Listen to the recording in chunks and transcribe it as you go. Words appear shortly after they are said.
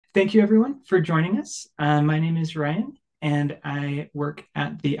Thank you, everyone, for joining us. My name is Ryan, and I work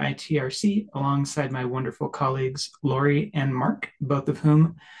at the ITRC alongside my wonderful colleagues, Lori and Mark, both of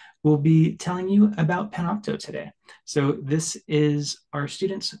whom will be telling you about Panopto today. So this is our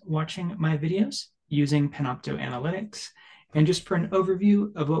students watching my videos using Panopto Analytics. And just for an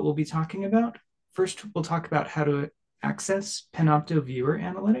overview of what we'll be talking about, first we'll talk about how to access Panopto Viewer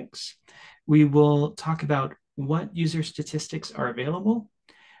Analytics. We will talk about what user statistics are available,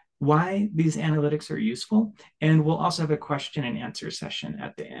 why these analytics are useful, and we'll also have a question and answer session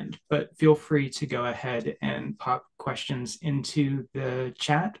at the end. But feel free to go ahead and pop questions into the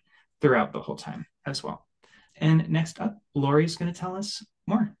chat throughout the whole time as well. And next up, Lori's going to tell us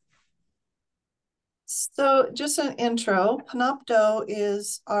more. So just an intro, Panopto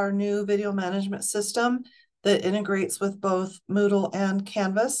is our new video management system that integrates with both Moodle and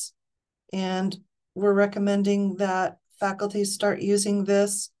Canvas. And we're recommending that faculty start using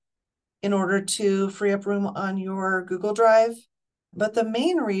this in order to free up room on your Google Drive. But the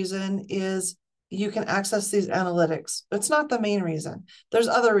main reason is you can access these analytics. It's not the main reason. There's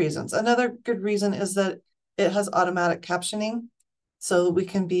other reasons. Another good reason is that it has automatic captioning, so we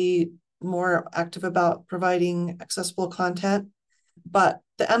can be more active about providing accessible content. But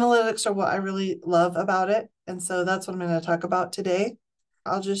the analytics are what I really love about it. And so that's what I'm going to talk about today.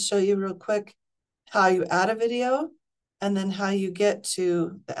 I'll just show you real quick how you add a video and then how you get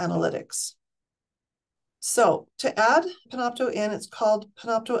to the analytics. So to add Panopto in, it's called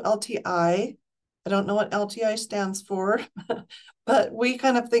Panopto LTI. I don't know what LTI stands for, but we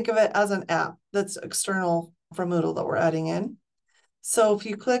kind of think of it as an app that's external from Moodle that we're adding in. So if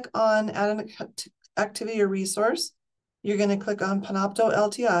you click on add an activity or resource, you're going to click on Panopto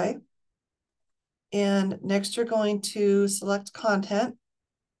LTI. And next you're going to select content.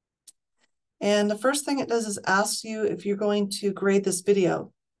 And the first thing it does is ask you if you're going to grade this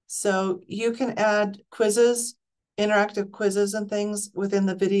video. So you can add quizzes, interactive quizzes and things within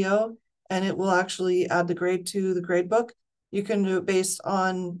the video, and it will actually add the grade to the grade book. You can do it based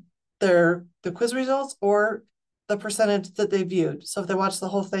on the quiz results or the percentage that they viewed. So if they watch the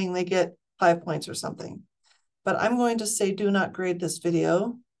whole thing, they get 5 points or something. But I'm going to say do not grade this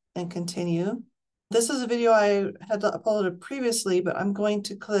video and continue. This is a video I had uploaded previously, but I'm going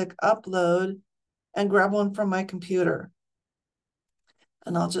to click upload and grab one from my computer.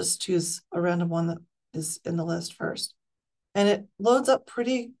 And I'll just choose a random one that is in the list first. And it loads up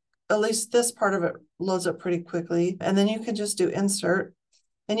at least this part of it loads up pretty quickly. And then you can just do insert.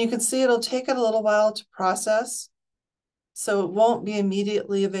 And you can see it'll take it a little while to process. So it won't be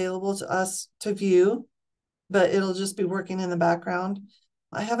immediately available to us to view, but it'll just be working in the background.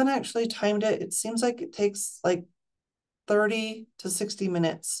 I haven't actually timed it. It seems like it takes like 30 to 60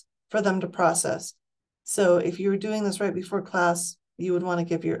 minutes for them to process. So if you were doing this right before class, you would want to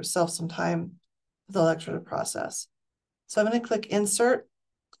give yourself some time for the lecture to process. So I'm going to click insert,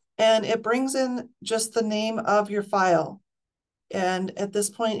 and it brings in just the name of your file. And at this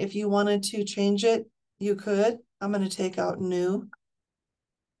point, if you wanted to change it, you could. I'm going to take out new.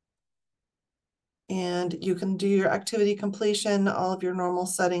 And you can do your activity completion, all of your normal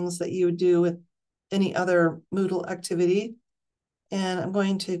settings that you would do with any other Moodle activity. And I'm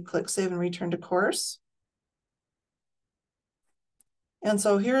going to click save and return to course. And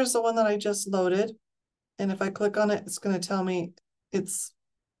so here's the one that I just loaded. And if I click on it, it's going to tell me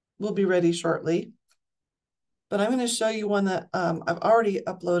will be ready shortly. But I'm going to show you one that I've already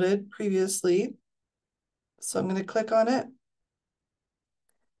uploaded previously. So I'm going to click on it.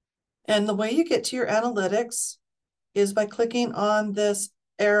 And the way you get to your analytics is by clicking on this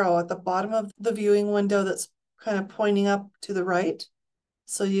arrow at the bottom of the viewing window that's kind of pointing up to the right.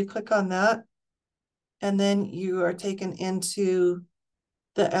 So you click on that, and then you are taken into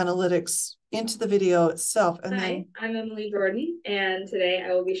the analytics, into the video itself. And Hi, I'm Emily Jordan, and today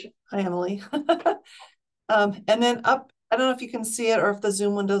I will be showing. Hi, Emily. And then up, I don't know if you can see it or if the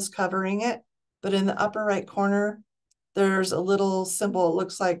Zoom window's covering it, but in the upper right corner, there's a little symbol. It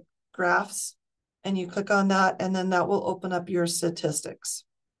looks like graphs, and you click on that, and then that will open up your statistics.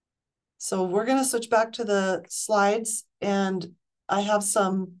 So we're going to switch back to the slides, and I have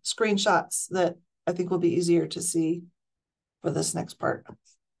some screenshots that I think will be easier to see for this next part.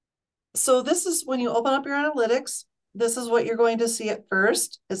 So this is when you open up your analytics, this is what you're going to see at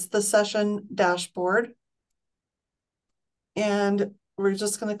first. It's the session dashboard. And we're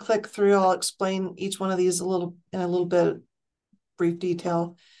just going to click through. I'll explain each one of these in a little bit brief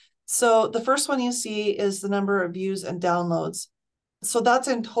detail. So the first one you see is the number of views and downloads. So that's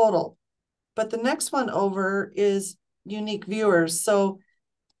in total. But the next one over is unique viewers. So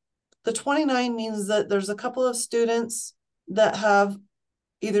the 29 means that there's a couple of students that have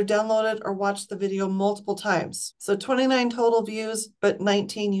either downloaded or watched the video multiple times. So 29 total views, but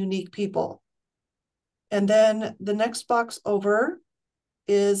 19 unique people. And then the next box over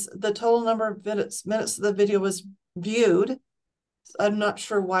is the total number of minutes the video was viewed. I'm not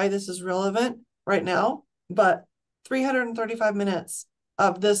sure why this is relevant right now, but 335 minutes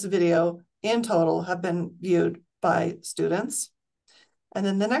of this video in total have been viewed by students. And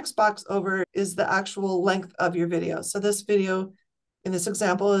then the next box over is the actual length of your video. So this video in this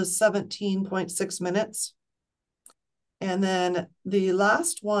example is 17.6 minutes. And then the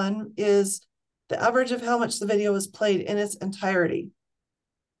last one is the average of how much the video was played in its entirety.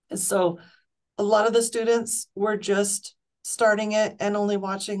 And so a lot of the students were just starting it and only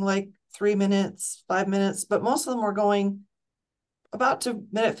watching like 3 minutes, 5 minutes, but most of them were going about to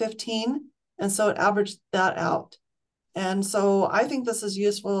minute 15. And so it averaged that out. And so I think this is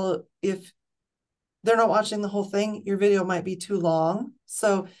useful if they're not watching the whole thing, your video might be too long.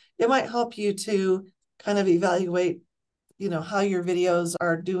 So it might help you to kind of evaluate, how your videos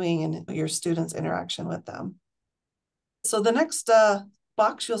are doing and your students' interaction with them. So the next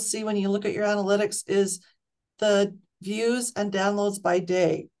box you'll see when you look at your analytics is the views and downloads by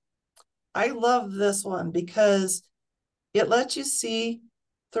day. I love this one because it lets you see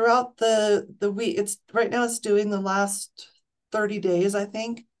throughout the week. It's right now it's doing the last 30 days, I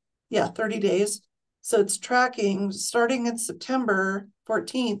think. Yeah, 30 days. So it's tracking starting in September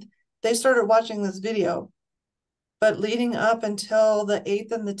 14th, they started watching this video. But leading up until the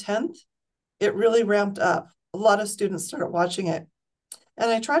 8th and the 10th, it really ramped up. A lot of students started watching it. And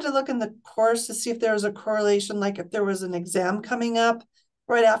I tried to look in the course to see if there was a correlation, like if there was an exam coming up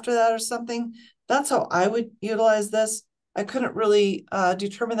right after that or something. That's how I would utilize this. I couldn't really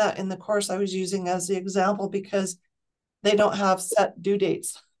determine that in the course I was using as the example because they don't have set due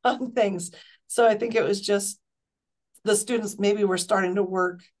dates on things. So I think it was just the students maybe were starting to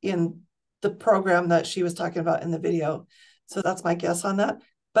work in the program that she was talking about in the video. So that's my guess on that.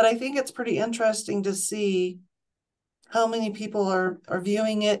 But I think it's pretty interesting to see how many people are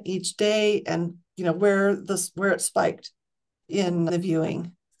viewing it each day and where it spiked in the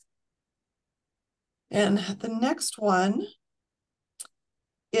viewing. And the next one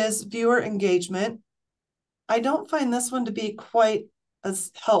is viewer engagement. I don't find this one to be quite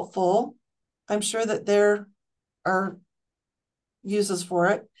as helpful. I'm sure that there are uses for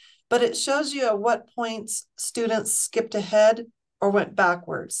it, but it shows you at what points students skipped ahead or went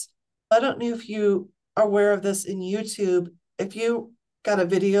backwards. I don't know if you are aware of this in YouTube. If you got a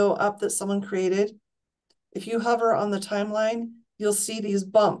video up that someone created, if you hover on the timeline, you'll see these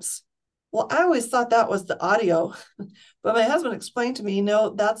bumps. Well, I always thought that was the audio, but my husband explained to me, no,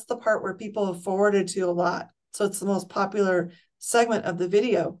 that's the part where people have forwarded to a lot. So it's the most popular segment of the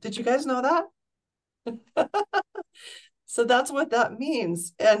video. Did you guys know that? So that's what that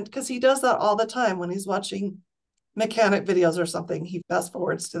means. And because he does that all the time when he's watching mechanic videos or something, he fast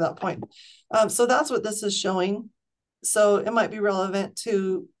forwards to that point. So that's what this is showing. So it might be relevant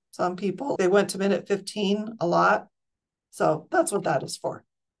to some people. They went to minute 15 a lot. So that's what that is for.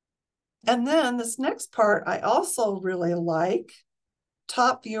 And then this next part, I also really like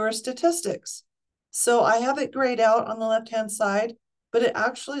top viewer statistics. So I have it grayed out on the left-hand side, but it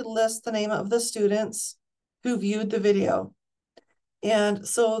actually lists the name of the students who viewed the video. And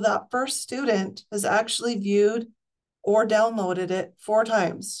so that first student has actually viewed or downloaded it 4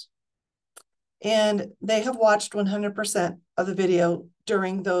 times. And they have watched 100% of the video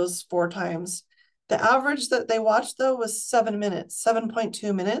during those 4 times. The average that they watched, though, was 7 minutes,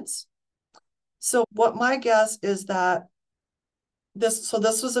 7.2 minutes. So what my guess is that this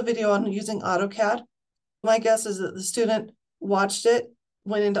was a video on using AutoCAD. My guess is that the student watched it,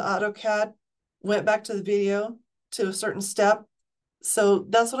 went into AutoCAD, went back to the video to a certain step. So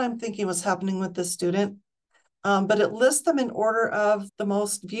that's what I'm thinking was happening with this student. But it lists them in order of the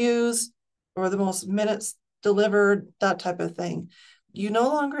most views or the most minutes delivered, that type of thing. You no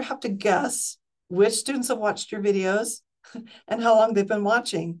longer have to guess which students have watched your videos and how long they've been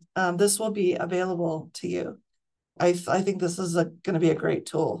watching. This will be available to you. I think this is going to be a great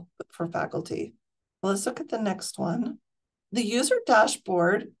tool for faculty. Let's look at the next one. The user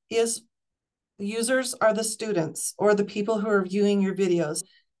dashboard is, users are the students or the people who are viewing your videos.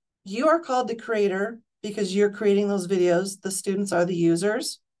 You are called the creator because you're creating those videos. The students are the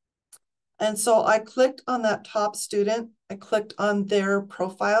users. And so I clicked on that top student. I clicked on their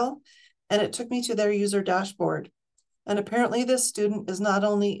profile and it took me to their user dashboard. And apparently this student is not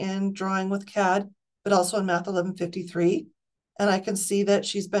only in Drawing with CAD, but also in Math 1153. And I can see that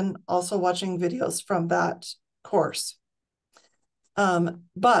she's been also watching videos from that course.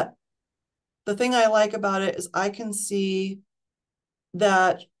 But the thing I like about it is I can see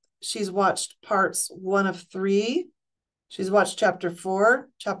that she's watched parts 1 of 3. She's watched chapter 4,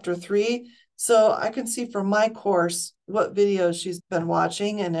 chapter 3. So I can see from my course what videos she's been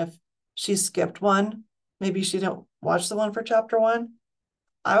watching, and if she skipped one, maybe she didn't watch the one for chapter 1,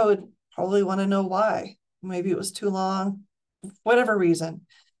 I would probably want to know why. Maybe it was too long, whatever reason.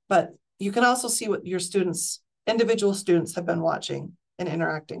 But you can also see what your students, individual students, have been watching and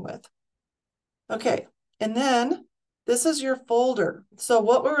interacting with. Okay, and then this is your folder. So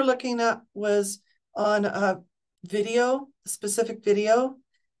what we were looking at was on a video, a specific video.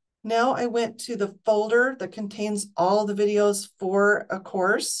 Now I went to the folder that contains all the videos for a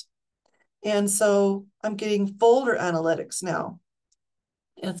course. And so I'm getting folder analytics now.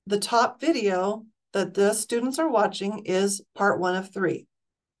 And the top video that the students are watching is part 1 of 3.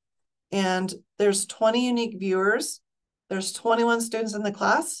 And there's 20 unique viewers. There's 21 students in the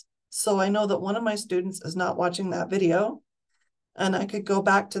class. So I know that one of my students is not watching that video. And I could go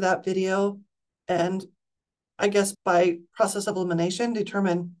back to that video and, I guess, by process of elimination,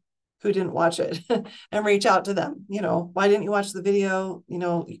 determine who didn't watch it and reach out to them. You know, why didn't you watch the video? You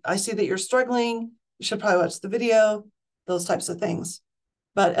know, I see that you're struggling. You should probably watch the video, those types of things.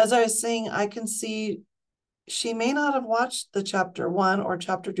 But as I was saying, I can see she may not have watched the chapter 1 or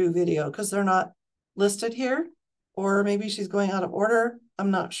chapter 2 video because they're not listed here, or maybe she's going out of order. I'm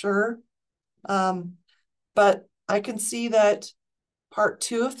not sure. But I can see that part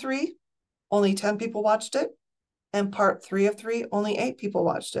 2 of 3, only 10 people watched it, and part 3 of 3, only 8 people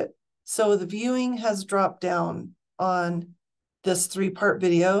watched it. So the viewing has dropped down on this 3-part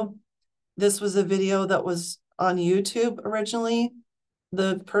video. This was a video that was on YouTube originally.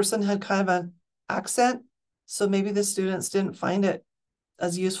 The person had kind of an accent, so maybe the students didn't find it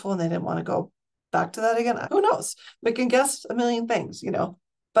as useful and they didn't want to go back to that again. Who knows? We can guess a million things, you know,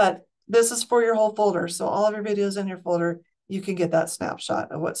 but this is for your whole folder. So all of your videos in your folder, you can get that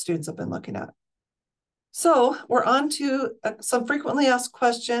snapshot of what students have been looking at. So we're on to some frequently asked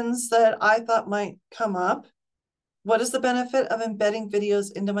questions that I thought might come up. What is the benefit of embedding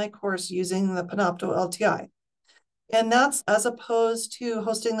videos into my course using the Panopto LTI? And that's as opposed to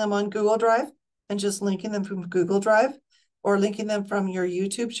hosting them on Google Drive and just linking them from Google Drive, or linking them from your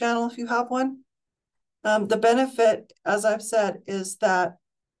YouTube channel if you have one. The benefit, as I've said, is that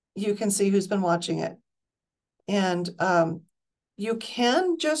you can see who's been watching it. And you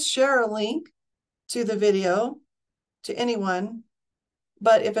can just share a link to the video to anyone,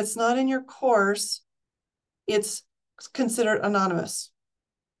 but if it's not in your course, it's considered anonymous.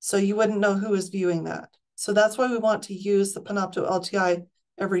 So you wouldn't know who is viewing that. So that's why we want to use the Panopto LTI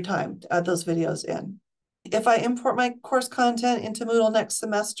every time to add those videos in. If I import my course content into Moodle next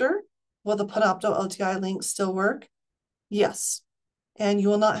semester, will the Panopto LTI link still work? Yes. And you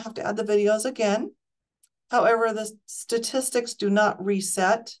will not have to add the videos again. However, the statistics do not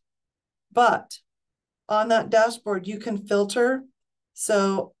reset, but on that dashboard, you can filter.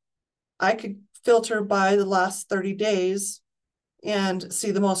 So I could filter by the last 30 days and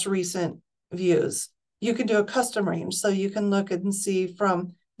see the most recent views. You can do a custom range. So you can look and see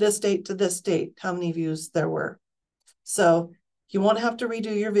from this date to this date how many views there were. So you won't have to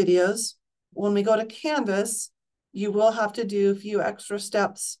redo your videos. When we go to Canvas, you will have to do a few extra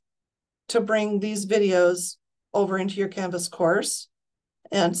steps to bring these videos over into your Canvas course.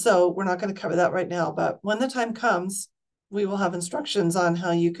 And so we're not going to cover that right now, but when the time comes, we will have instructions on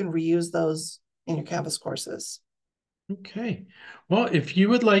how you can reuse those in your Canvas courses. Okay. Well, if you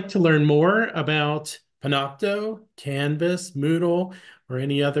would like to learn more about Panopto, Canvas, Moodle, or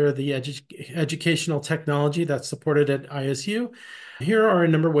any other of the educational technology that's supported at ISU, here are a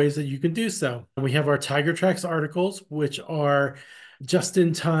number of ways that you can do so. We have our Tiger Tracks articles, which are just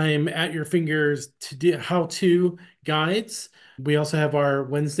in time, at your fingers to do how-to guides. We also have our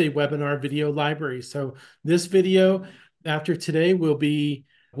Wednesday webinar video library. So this video after today will be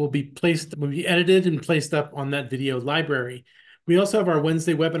edited and placed up on that video library. We also have our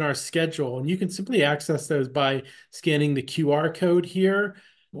Wednesday webinar schedule, and you can simply access those by scanning the QR code here,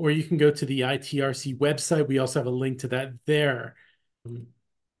 or you can go to the ITRC website. We also have a link to that there.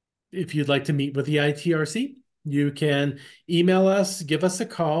 If you'd like to meet with the ITRC, you can email us, give us a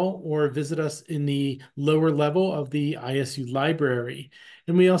call, or visit us in the lower level of the ISU library.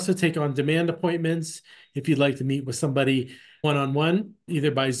 And we also take on demand appointments if you'd like to meet with somebody one-on-one,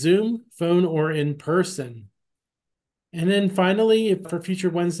 either by Zoom, phone, or in person. And then finally, for future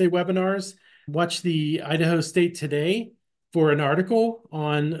Wednesday webinars, watch the Idaho State Today for an article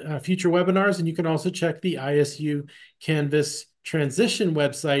on future webinars. And you can also check the ISU Canvas Transition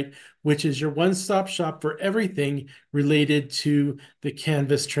website, which is your one-stop shop for everything related to the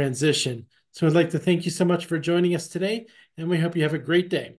Canvas transition. So I'd like to thank you so much for joining us today, and we hope you have a great day.